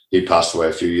 He passed away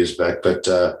a few years back, but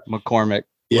McCormick.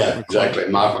 Yeah, exactly,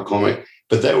 Mark McCormick.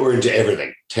 But they were into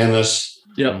everything: tennis,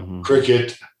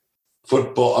 cricket,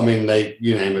 football. They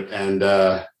you name it. And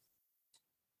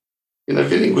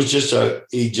Vinny was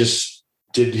he just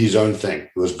did his own thing.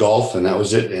 It was golf, and that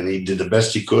was it. And he did the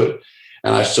best he could.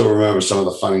 And I still remember some of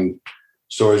the funny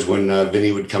stories when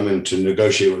Vinny would come in to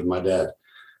negotiate with my dad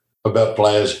about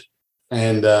players.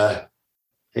 And I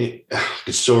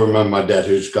can still remember my dad,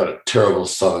 who's got a terrible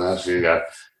southern accent,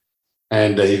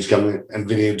 and he'd come in, and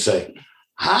Vinny would say,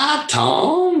 "Hi,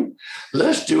 Tom,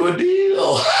 let's do a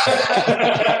deal."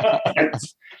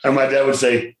 And my dad would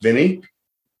say, "Vinny,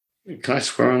 can I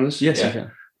swear on this?" Yes, you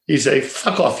can. He'd say,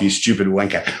 "Fuck off, you stupid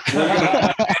wanker.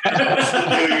 That's the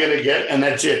deal you're going to get, and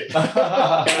that's it."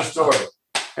 End of story.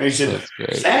 And he said,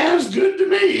 "Sounds good to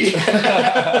me."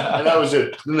 And that was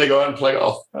it. Then they go out and play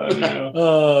golf.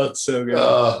 Oh, it's so good.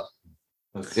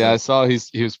 I saw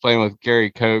he was playing with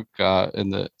Gary Koch in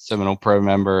the Seminole Pro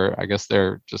member. I guess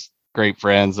they're just great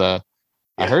friends. I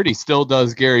heard he still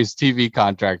does Gary's TV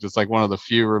contract. It's like one of the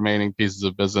few remaining pieces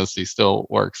of business he still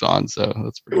works on. So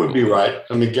that's pretty cool. Be right.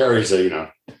 Gary's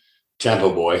a Tampa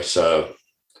boy. So,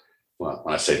 well,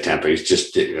 when I say Tampa, he's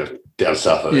just down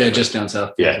south of it. Yeah, just down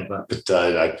south. Yeah, but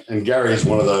and Gary's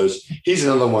one of those. He's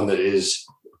another one that is.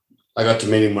 I got to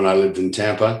meet him when I lived in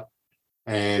Tampa,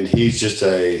 and he's just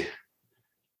you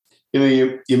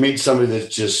meet somebody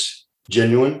that's just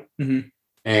genuine,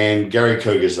 and Gary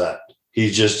Koch is that.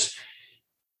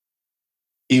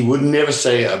 He would never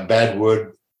say a bad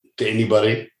word to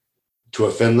anybody to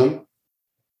offend them,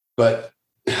 but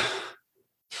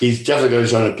he's definitely got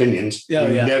his own opinions.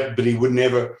 But he would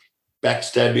never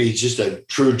backstab you. He's just a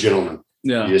true gentleman.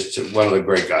 Yeah, he's just one of the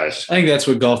great guys. I think that's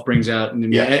what golf brings out.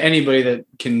 Anybody that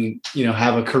can,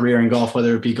 have a career in golf,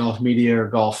 whether it be golf media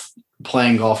or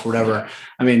playing golf, or whatever.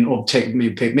 We'll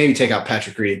maybe take out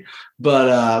Patrick Reed,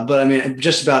 but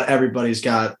just about everybody's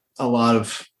got a lot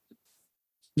of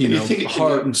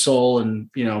heart and soul, and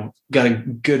got a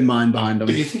good mind behind them.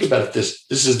 If you think about it, this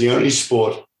is the only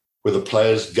sport where the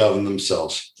players govern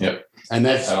themselves. Yep. And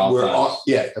that's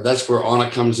where honor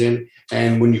comes in.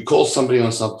 And when you call somebody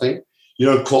on something, you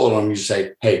don't call it on them. You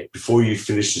say, hey, before you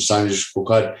finish the sign your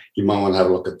scorecard, you might want to have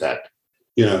a look at that.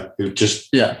 It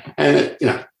just And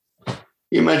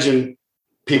you imagine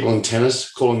people in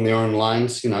tennis calling their own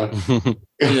lines.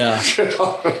 Yeah,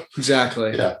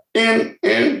 exactly. Yeah, and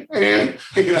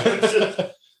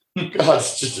God,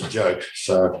 it's just a joke.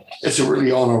 So it's a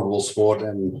really honorable sport,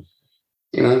 and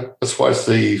that's why it's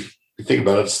if you think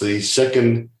about it, it's the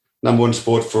second number one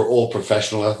sport for all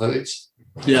professional athletes.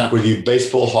 Yeah, whether you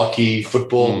baseball, hockey,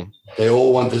 football, they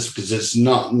all want this because it's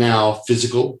not now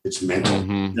physical; it's mental,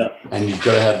 and you've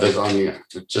got to have those on you.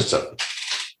 It's just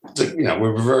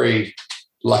we're very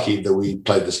lucky that we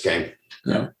played this game.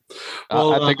 Yeah,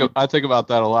 well, I think about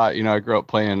that a lot. I grew up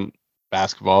playing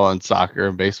basketball and soccer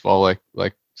and baseball,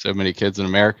 like so many kids in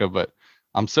America, but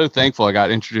I'm so thankful I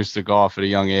got introduced to golf at a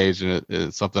young age, and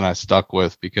it's something I stuck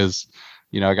with because,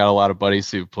 I got a lot of buddies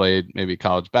who played maybe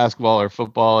college basketball or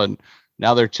football, and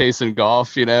now they're chasing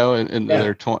golf, in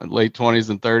their late 20s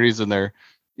and 30s, and they're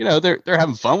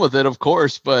having fun with it, of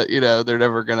course, but they're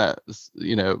never gonna,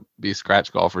 be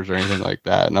scratch golfers or anything like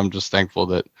that. And I'm just thankful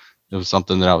that it was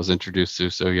something that I was introduced to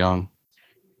so young.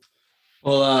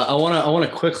 Well, I want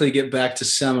to quickly get back to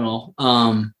Seminole.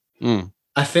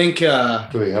 I think. Do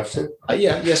we have to?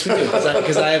 Yes, we do.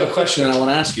 Because I have a question that I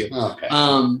want to ask you. Okay.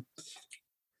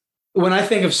 When I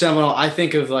think of Seminole, I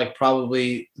think of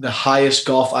probably the highest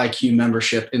golf IQ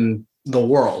membership in the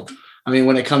world. I mean,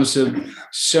 when it comes to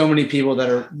so many people that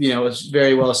are, it's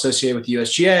very well associated with the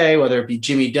USGA, whether it be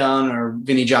Jimmy Dunn or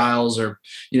Vinnie Giles or,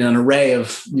 an array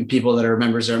of people that are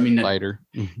members there. I mean, Spider.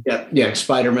 Yeah.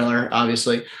 Spider Miller,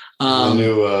 obviously. The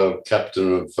new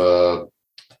captain of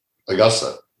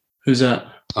Augusta. Who's that?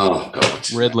 Oh,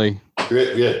 God. Ridley.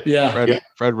 Yeah.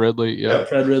 Fred Ridley. Yeah.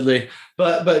 Fred Ridley.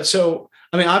 But so,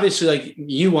 I mean, obviously,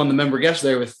 you won the member guest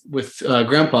there with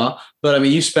Grandpa, but I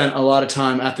mean, you spent a lot of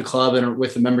time at the club and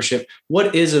with the membership.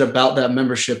 What is it about that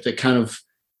membership that kind of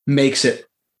makes it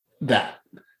that?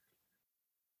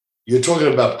 You're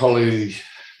talking about probably.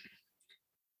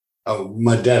 Oh,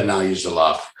 my dad and I used to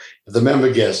laugh. The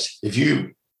member guest, if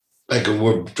you,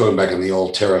 we're talking back in the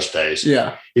old terrace days.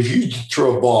 Yeah. If you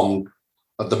throw a bomb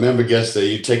at the member guest there,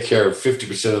 you take care of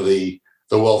 50% of the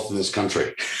wealth in this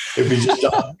country. If you just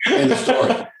end the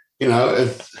story,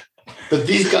 but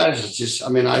these guys, it's just, I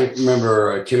mean, I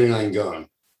remember Kenny Langone,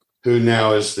 who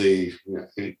now is he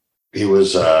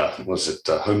was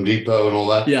Home Depot and all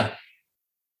that? Yeah.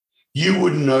 You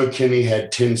wouldn't know Kenny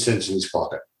had 10 cents in his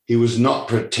pocket. He was not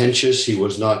pretentious. He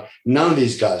was not, none of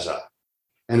these guys are.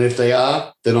 And if they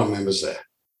are, they're not members there.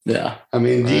 Yeah. I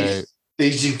mean,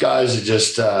 these guys are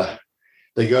just,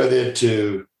 they go there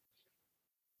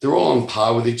they're all on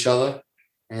par with each other,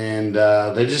 and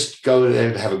they just go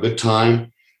there to have a good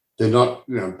time. They're not,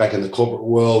 back in the corporate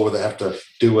world where they have to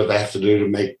do what they have to do to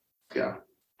make,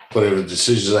 whatever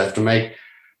decisions they have to make.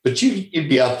 But you'd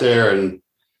be out there, and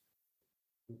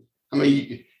I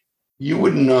mean, you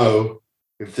wouldn't know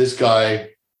if this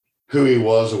guy, who he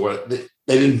was or what.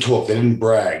 They didn't talk. They didn't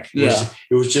brag. It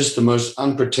was just the most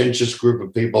unpretentious group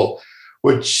of people,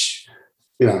 which,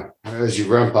 as your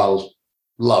grandpa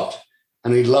loved.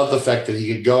 And he loved the fact that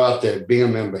he could go out there, being a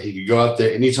member, he could go out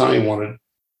there anytime he wanted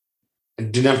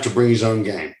and didn't have to bring his own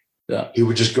game. Yeah. He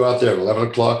would just go out there at 11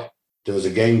 o'clock. There was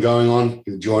a game going on.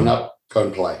 He would join up, go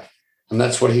and play. And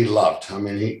that's what he loved. I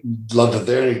mean, he loved it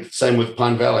there. And same with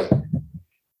Pine Valley.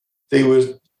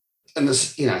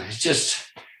 It's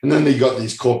just, and then they got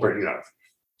these corporate,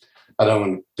 I don't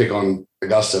want to pick on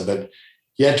Augusta, but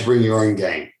you had to bring your own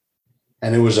game.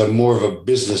 And it was more of a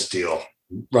business deal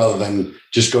rather than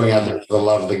just going out there for the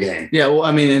love of the game. Yeah, well,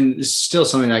 I mean, and it's still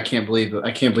something I can't believe.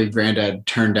 I can't believe Granddad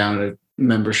turned down a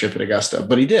membership at Augusta,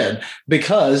 but he did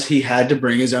because he had to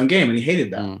bring his own game, and he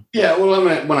hated that. Yeah, well, I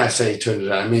mean, when I say he turned it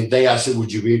down, I mean, they asked him,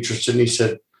 "Would you be interested?" And he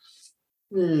said,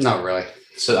 "Not really."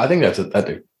 So I think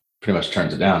that pretty much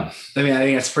turns it down. I mean, I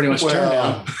think that's pretty much turned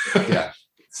down. Yeah.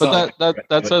 But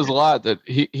that says a lot that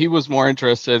he was more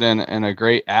interested in a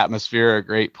great atmosphere, a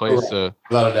great place to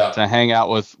hang out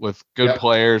with good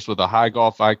players with a high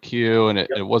golf IQ, and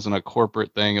it wasn't a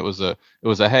corporate thing. It was a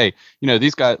hey,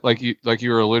 these guys like you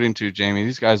were alluding to, Jamie.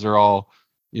 These guys are all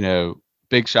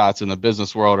big shots in the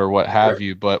business world or what have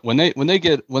you. But when they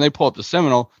pull up the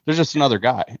Seminole, there's just another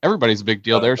guy. Everybody's a big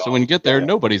deal there. So when you get there,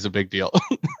 nobody's a big deal.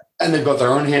 And they've got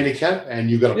their own handicap,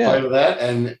 and you got to play with that.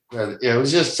 And it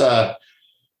was just.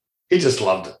 He just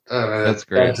loved it. That's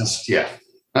great.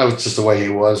 That was just the way he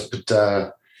was.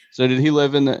 But So did he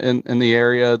live in the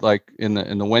area like in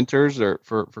the winters or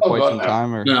for quite some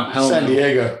time? Or no, San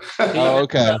Diego. Oh,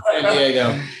 okay. San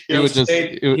Diego.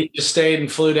 He just stayed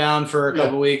and flew down for a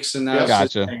couple weeks, and that's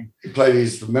gotcha. He played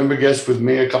his member guest with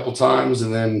me a couple times,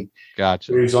 and then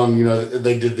gotcha. He was on.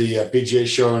 They did the PGA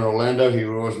show in Orlando. He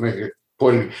would always make a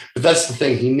point. But that's the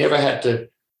thing. He never had to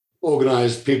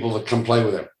organize people to come play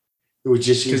with him. It was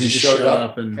just he just showed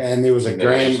up and there was a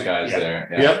grand guys there.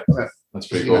 Yeah. Yep, that's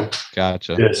pretty cool.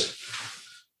 Gotcha. Yes,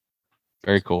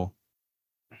 very cool.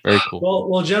 Very cool.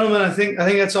 Well, gentlemen, I think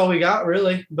that's all we got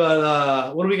really.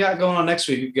 But what do we got going on next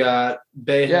week? We've got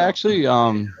Bay Hill. Yeah, actually,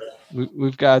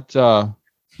 we've got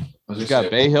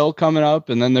Bay Hill coming up,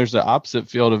 and then there's the opposite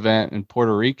field event in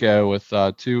Puerto Rico with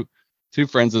two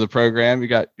friends of the program. You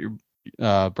got your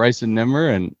Bryson Nimmer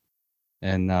and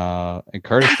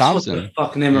Curtis Thompson. What the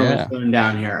fuck Nimmer was doing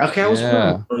down here. Okay, I was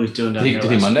wondering what he was doing down here.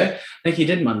 Did he Monday? I think he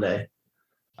did Monday.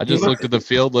 I just looked at the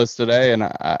field list today, and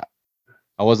I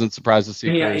wasn't surprised to see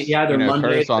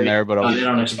Curtis on there, but he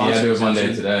was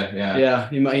Monday today. Yeah,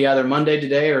 he either Monday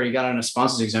today or he got on a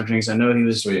sponsors exemption because I know he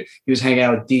was hanging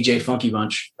out with DJ Funky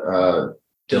Bunch.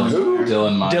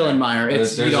 Dylan Meyer.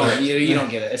 You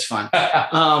don't get it. It's fine.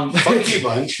 Funky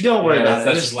Bunch. Don't worry about it.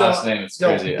 That's his last name. It's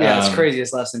crazy. Yeah, it's crazy.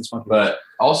 His last name's Funky. But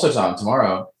also, Tom,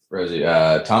 tomorrow, Rosie,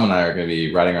 Tom and I are going to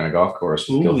be riding on a golf course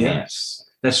with Gil Hands.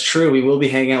 That's true. We will be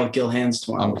hanging out with Gil Hands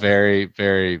tomorrow. I'm very,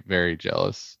 very, very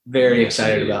jealous. Very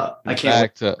excited about. I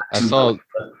can't. In fact, I saw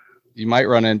you might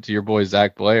run into your boy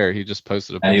Zach Blair. He just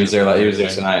posted a picture. And he was there. He was there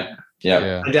tonight.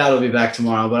 Yeah. I doubt he'll be back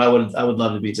tomorrow, but I would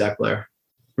love to beat Zach Blair.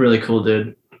 Really cool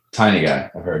dude. Tiny guy,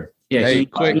 I've heard. Yeah. Hey,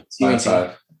 quick.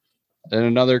 And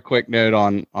another quick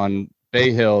note on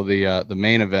Bay Hill, the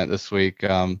main event this week.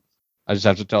 I just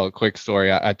have to tell a quick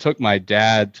story. I took my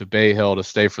dad to Bay Hill to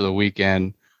stay for the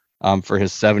weekend for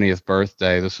his 70th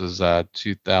birthday. This was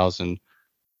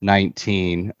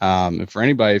 2019. And for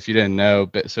anybody, if you didn't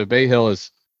know, so Bay Hill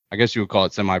is, I guess you would call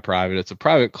it semi-private. It's a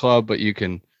private club, but you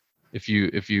can, if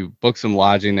you book some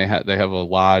lodging, they have a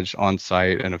lodge on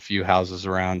site and a few houses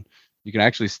around. You can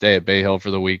actually stay at Bay Hill for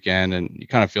the weekend, and you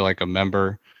kind of feel like a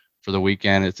member for the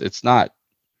weekend. It's not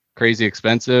crazy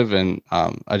expensive, and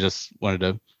I just wanted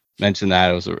to mention that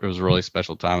it was a really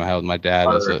special time I had with my dad.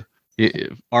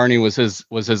 Arnie was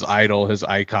his idol, his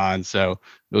icon, so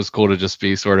it was cool to just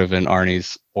be sort of in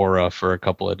Arnie's aura for a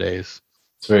couple of days.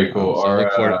 It's very cool.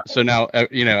 So now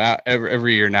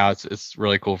every year now it's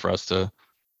really cool for us to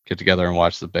get together and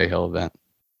watch the Bay Hill event.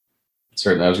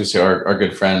 Certainly, I was going to say our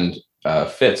good friend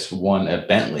Fitz won a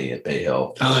Bentley at Bay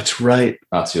Hill. Oh, that's right.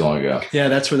 Not too long ago. Yeah,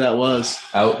 that's where that was.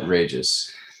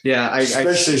 Outrageous. Yeah,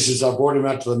 especially since I brought him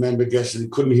out to the member guest and he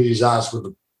couldn't hit his ass with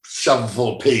a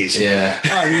shovelful of peas.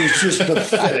 Yeah. He was just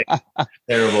pathetic.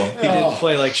 Terrible. He didn't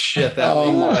play like shit that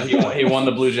week. He won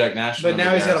the Blue Jack National. But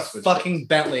now he's got a fucking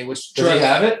Bentley. Does he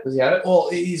have it? Well,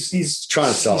 he's trying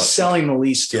to sell it. He's selling the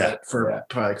lease to it for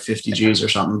probably like 50 G's or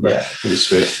something. But pretty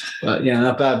sweet. But yeah,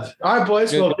 not bad. All right,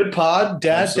 boys. Well, good pod.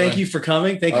 Dad, thank you for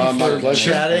coming. Thank you for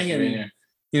chatting and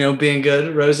being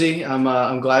good. Rosie,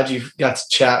 I'm glad you got to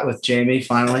chat with Jamie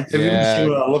finally. Have you seen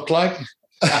what I look like?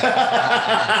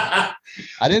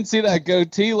 I didn't see that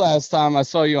goatee last time I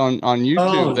saw you on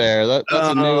YouTube there. That's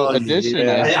a new addition.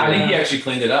 Yeah. I think he actually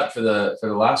cleaned it up for the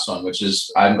last one, which is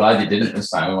I'm glad he didn't this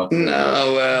time. We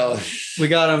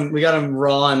got him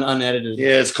raw and unedited.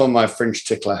 Yeah, it's called my French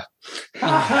tickler.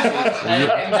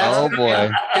 Oh boy.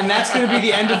 And that's going to be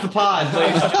the end of the pod,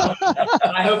 ladies and gentlemen.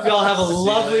 I hope y'all have a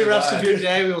lovely rest of your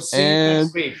day. We will see you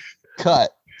next week.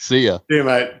 Cut. See ya. See you,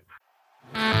 mate.